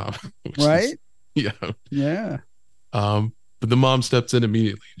on a cop. Right? Yeah. But the mom steps in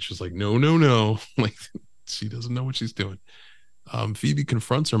immediately. She's like, no. Like, she doesn't know what she's doing. Phoebe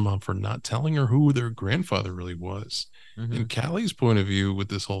confronts her mom for not telling her who their grandfather really was. Mm-hmm. And Callie's point of view with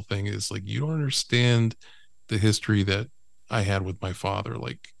this whole thing is like, you don't understand the history that I had with my father.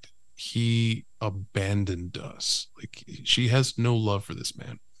 Like, he abandoned us. Like, she has no love for this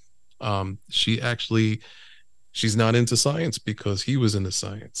man. She actually she's not into science because he was into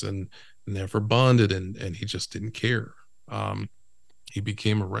science and never bonded, and he just didn't care. He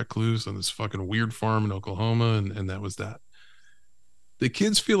became a recluse on this fucking weird farm in Oklahoma, and that was that. The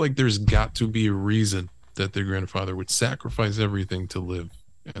kids feel like there's got to be a reason that their grandfather would sacrifice everything to live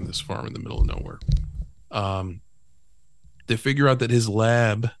in this farm in the middle of nowhere. They figure out that his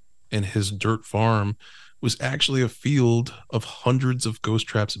lab and his dirt farm was actually a field of hundreds of ghost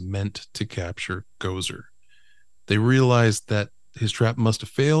traps meant to capture Gozer. They realized that his trap must have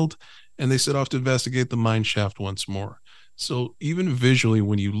failed, and they set off to investigate the mine shaft once more. So even visually,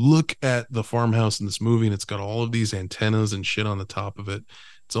 when you look at the farmhouse in this movie and it's got all of these antennas and shit on the top of it,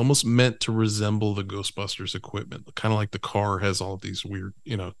 it's almost meant to resemble the Ghostbusters equipment, kind of like the car has all of these weird,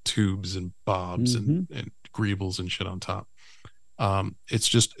 tubes and bobs and greebles and shit on top.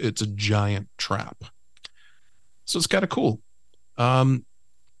 It's a giant trap. So it's kind of cool.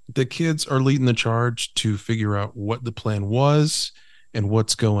 The kids are leading the charge to figure out what the plan was and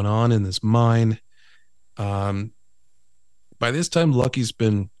what's going on in this mine. By this time, Lucky's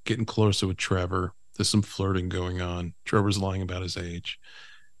been getting closer with Trevor. There's some flirting going on. Trevor's lying about his age.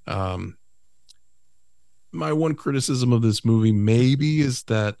 My one criticism of this movie maybe is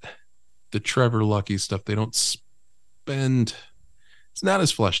that the Trevor Lucky stuff, they don't spend, it's not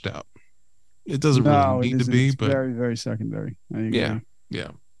as fleshed out. It doesn't really need to be, it's but very, very secondary. I agree.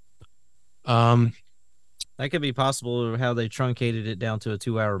 Yeah. That could be possible how they truncated it down to a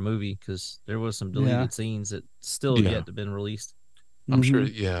 2-hour movie because there was some deleted scenes that still yet to been released. I'm sure.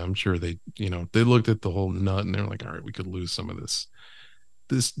 Yeah, I'm sure they looked at the whole nut and they're like, all right, we could lose some of this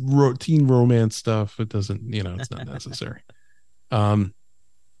teen romance stuff. It doesn't, it's not necessary.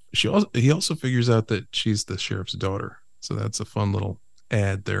 He also figures out that she's the sheriff's daughter, so that's a fun little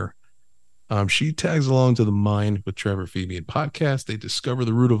ad there. She tags along to the mine with Trevor, Phoebe, and Podcast. They discover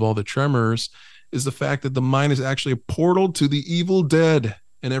the root of all the tremors is the fact that the mine is actually a portal to the evil dead.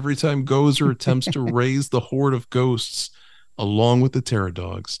 And every time Gozer attempts to raise the horde of ghosts, along with the Terror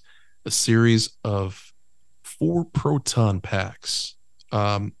Dogs, a series of 4 proton packs,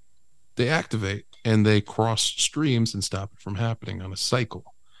 they activate and they cross streams and stop it from happening on a cycle.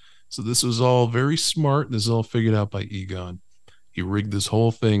 So this was all very smart. This is all figured out by Egon. He rigged this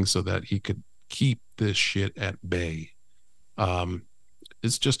whole thing so that he could keep this shit at bay.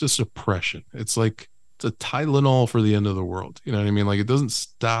 It's just a suppression. It's like it's a Tylenol for the end of the world. You know what I mean? Like it doesn't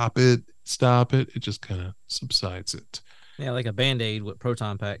stop it. It just kind of subsides it. Yeah, like a Band-Aid with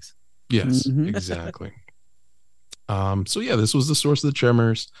proton packs. Yes, exactly. So yeah, this was the source of the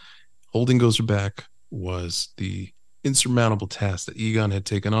tremors. Holding Gozer back was the insurmountable task that Egon had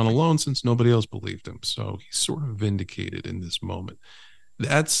taken on alone since nobody else believed him. So he's sort of vindicated in this moment.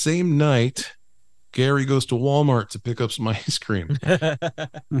 That same night, Gary goes to Walmart to pick up some ice cream,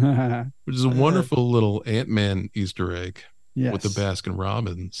 which is a wonderful little Ant-Man Easter egg with the Baskin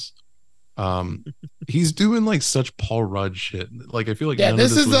Robbins. He's doing like such Paul Rudd shit. Like I feel like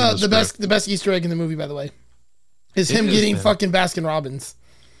this is the best Easter egg in the movie, by the way. Is him getting fucking Baskin Robbins.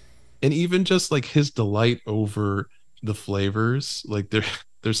 And even just like his delight over the flavors, like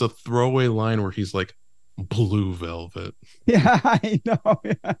there's a throwaway line where he's like blue velvet. Yeah, I know.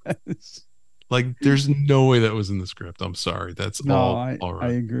 Yes. Like there's no way that was in the script. I'm sorry. That's all right. I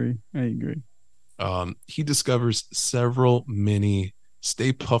agree. He discovers several mini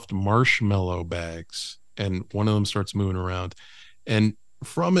Stay Puffed marshmallow bags, and one of them starts moving around, and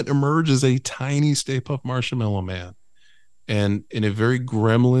from it emerges a tiny Stay Puft Marshmallow Man. And in a very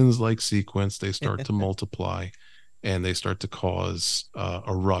Gremlins-like sequence, they start to multiply, and they start to cause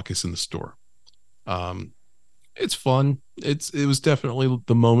a ruckus in the store. It's fun. It was definitely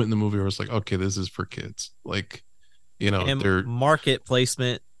the moment in the movie where it's like, okay, this is for kids. Like, their market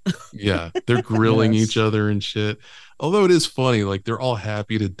placement. Yeah, they're grilling each other and shit. Although it is funny, like they're all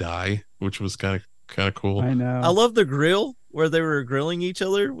happy to die, which was kind of cool. I know. I love the grill where they were grilling each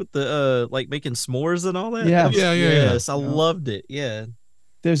other with the like making s'mores and all that. Yes, I loved it. Yeah.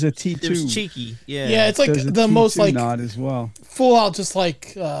 There's a T2. It was cheeky. Yeah. Yeah, it's like There's a the T2 most like nod as well. Full out just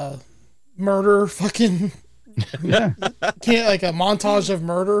like murder fucking can't like a montage of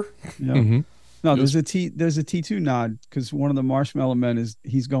murder. Yeah. No, there's a T2 nod because one of the Marshmallow Men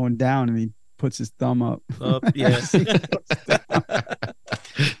he's going down and he puts his thumb up. Yes.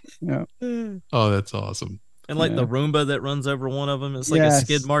 Yeah. Oh, that's awesome. And like the Roomba that runs over one of them, it's like a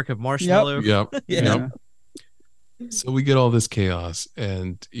skid mark of marshmallow. Yep. So we get all this chaos,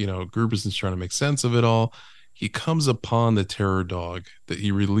 and Gruberson's trying to make sense of it all. He comes upon the terror dog that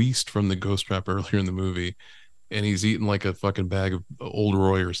he released from the ghost trap earlier in the movie, and he's eating like a fucking bag of Old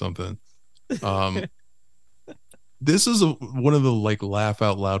Roy or something. This is one of the like laugh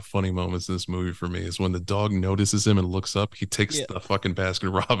out loud funny moments in this movie for me is when the dog notices him and looks up. He takes the fucking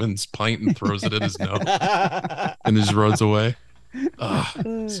Baskin Robbins pint and throws it at his nose and just runs away.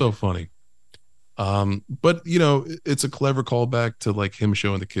 So funny. But you know, it's a clever callback to like him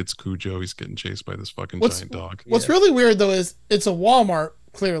showing the kids Cujo. He's getting chased by this fucking giant dog. What's really weird though is it's a Walmart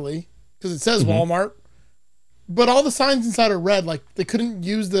clearly because it says Walmart, but all the signs inside are red. Like they couldn't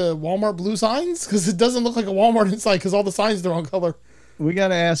use the Walmart blue signs because it doesn't look like a Walmart inside because all the signs are the wrong color. We got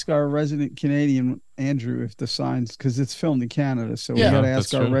to ask our resident Canadian Andrew if the signs, because it's filmed in Canada, so we got to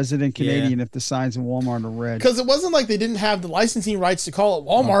ask our resident Canadian if the signs in Walmart are red. Because it wasn't like they didn't have the licensing rights to call it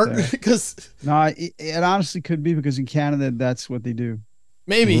Walmart. Because no, it honestly could be because in Canada that's what they do.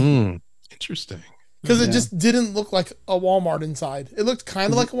 Maybe interesting. Because it just didn't look like a Walmart inside. It looked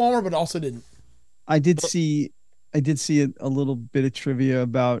kind of like a Walmart, but also didn't. I did see a little bit of trivia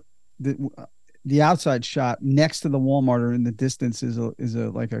about the outside shot next to the Walmart or in the distance is a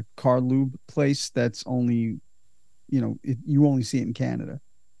like a car lube place that's only, you only see it in Canada.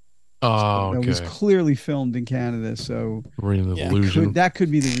 Oh, That was clearly filmed in Canada, so we're in the illusion. That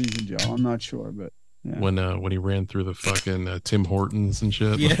could be the reason, Joe. I'm not sure, but yeah. When he ran through the fucking Tim Hortons and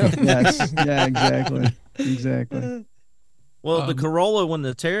shit. Yeah. Yes. Yeah. Exactly. Well, the Corolla, when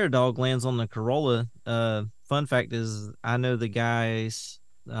the terror dog lands on the Corolla, fun fact is I know the guy's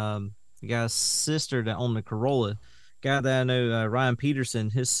sister that owned the Corolla. Guy that I know, Ryan Peterson,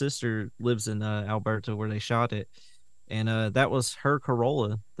 his sister lives in Alberta where they shot it, and that was her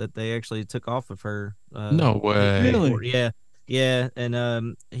Corolla that they actually took off of her. No way. Really? Yeah,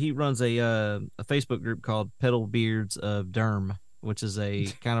 and he runs a Facebook group called Pedal Beards of Derm, which is a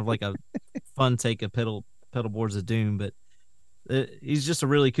kind of like a fun take of pedal boards of doom, but he's just a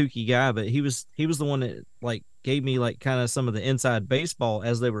really kooky guy. But he was the one that like gave me like kind of some of the inside baseball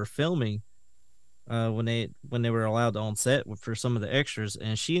as they were filming when they were allowed on set for some of the extras,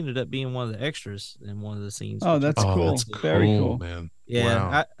 and she ended up being one of the extras in one of the scenes. Oh, that's cool. That's very cool, man. Yeah,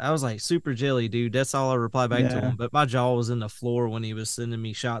 wow. I was like super jelly, dude. That's all I replied back to him. But my jaw was in the floor when he was sending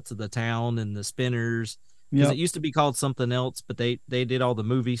me shots of the town and the spinners. Because it used to be called something else, but they did all the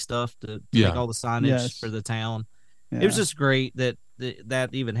movie stuff to make all the signage for the town. Yeah. It was just great that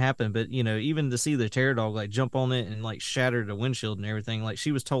even happened. But even to see the terror dog like jump on it and like shatter the windshield and everything, like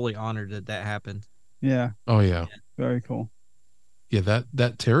she was totally honored that happened. Yeah. Oh yeah. Very cool. Yeah,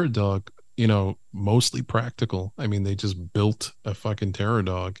 that terror dog, mostly practical. I mean, they just built a fucking terror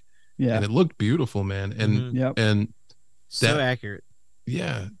dog. Yeah. And it looked beautiful, man. And and so accurate.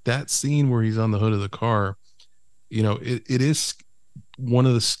 Yeah, that scene where he's on the hood of the car, it is one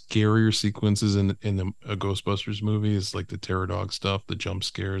of the scarier sequences in a Ghostbusters movie is like the terror dog stuff, the jump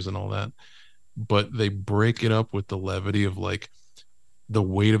scares and all that. But they break it up with the levity of like the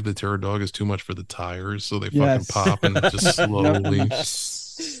weight of the terror dog is too much for the tires, so they fucking pop and just slowly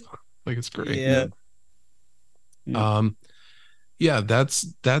like it's great.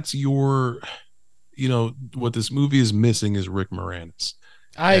 That's your what this movie is missing is Rick Moranis.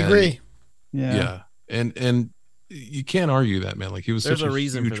 I agree. Yeah. And you can't argue that, man. Like he was There's such a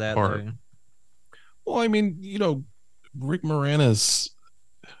reason huge for that, part. though. Well, I mean, Rick Moranis,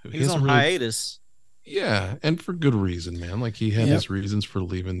 he's on hiatus. Yeah, and for good reason, man. Like he had his reasons for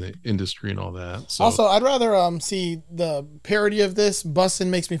leaving the industry and all that. So also, I'd rather see the parody of this Bustin'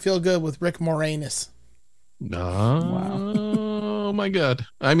 Makes Me Feel Good with Rick Moranis. Oh my God!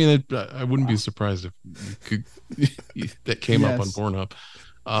 I mean, I wouldn't be surprised if you could that came up on Pornhub.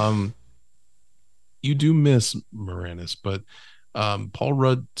 You do miss Moranis, but Paul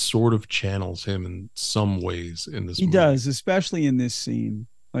Rudd sort of channels him in some ways in this. He movie. does, especially in this scene.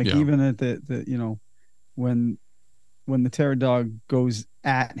 Like even at the when the terror dog goes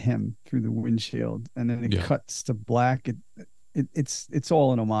at him through the windshield and then it cuts to black. It's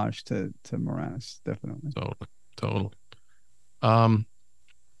all an homage to Moranis, definitely. Totally.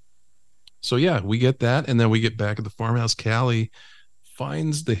 So yeah, we get that, and then we get back at the farmhouse. Callie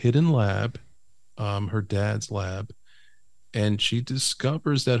finds the hidden lab, her dad's lab, and she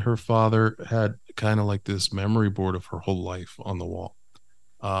discovers that her father had kind of like this memory board of her whole life on the wall.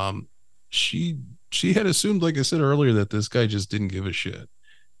 She had assumed, like I said earlier, that this guy just didn't give a shit,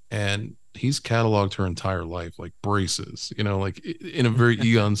 and he's cataloged her entire life like braces, like in a very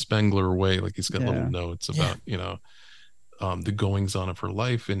Egon Spengler way. Like he's got little notes about the goings on of her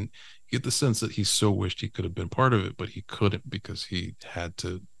life, and you get the sense that he so wished he could have been part of it, but he couldn't because he had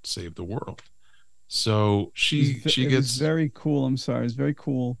to save the world. So she gets very cool. I'm sorry, it's very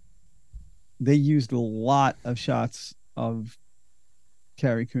cool. They used a lot of shots of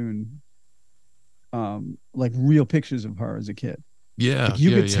Carrie Coon, like real pictures of her as a kid. Yeah. Like,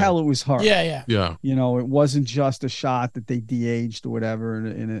 you could tell it was her. Yeah. You know, it wasn't just a shot that they de-aged or whatever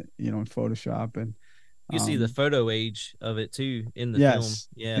in Photoshop. And you see the photo age of it too in the film.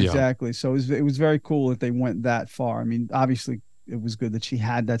 Yeah, exactly. So it was very cool that they went that far. I mean, obviously it was good that she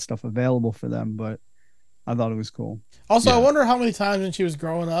had that stuff available for them, but I thought it was cool. Also, I wonder how many times when she was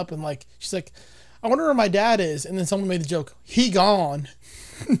growing up and like, she's like, I wonder where my dad is. And then someone made the joke, he gone.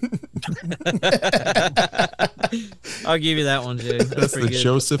 I'll give you that one, Jay. That's the good.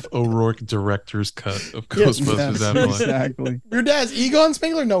 Joseph O'Rourke director's cut of Ghostbusters Afterlife. Exactly. Your dad's Egon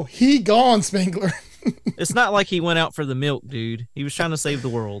Spengler? No, he gone Spengler. It's not like he went out for the milk, dude. He was trying to save the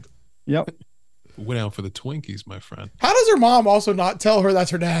world. Yep. Went out for the Twinkies, my friend. How does her mom also not tell her that's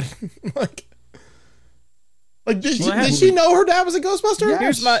her dad? Did she know her dad was a Ghostbuster? Yeah,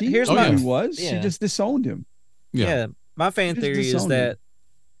 here's she my he was. She just disowned him. Yeah. My fan theory is that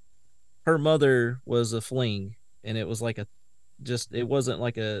her mother was a fling, and it was like it wasn't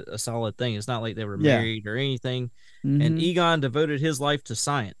like a solid thing. It's not like they were married or anything. Mm-hmm. And Egon devoted his life to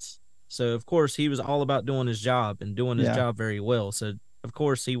science. So of course he was all about doing his job and doing his job very well. So of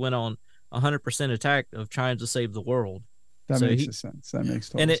course he went on 100% attack of trying to save the world. That makes sense. That makes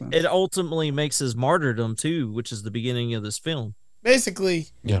total sense. And it ultimately makes his martyrdom too, which is the beginning of this film. Basically,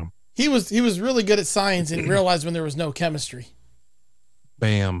 he was really good at science and realized when there was no chemistry.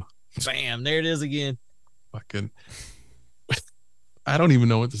 Bam. There it is again. Fucking, I don't even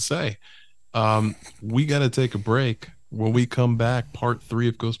know what to say. We got to take a break. When we come back, part 3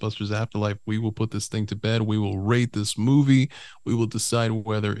 of Ghostbusters Afterlife, we will put this thing to bed. We will rate this movie. We will decide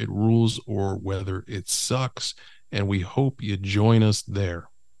whether it rules or whether it sucks. And we hope you join us there.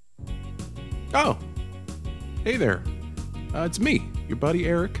 Oh, hey there. It's me, your buddy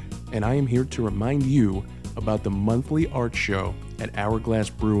Eric, and I am here to remind you about the monthly art show at Hourglass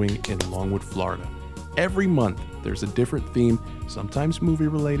Brewing in Longwood, Florida. Every month, there's a different theme, sometimes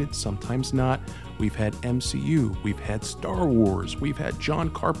movie-related, sometimes not. We've had MCU, we've had Star Wars, we've had John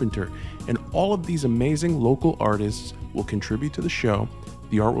Carpenter, and all of these amazing local artists will contribute to the show.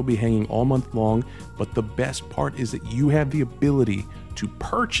 The art will be hanging all month long, but the best part is that you have the ability to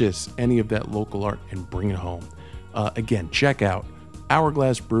purchase any of that local art and bring it home. Again, check out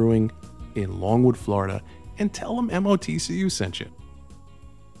Hourglass Brewing in Longwood, Florida, and tell them MOTCU sent you.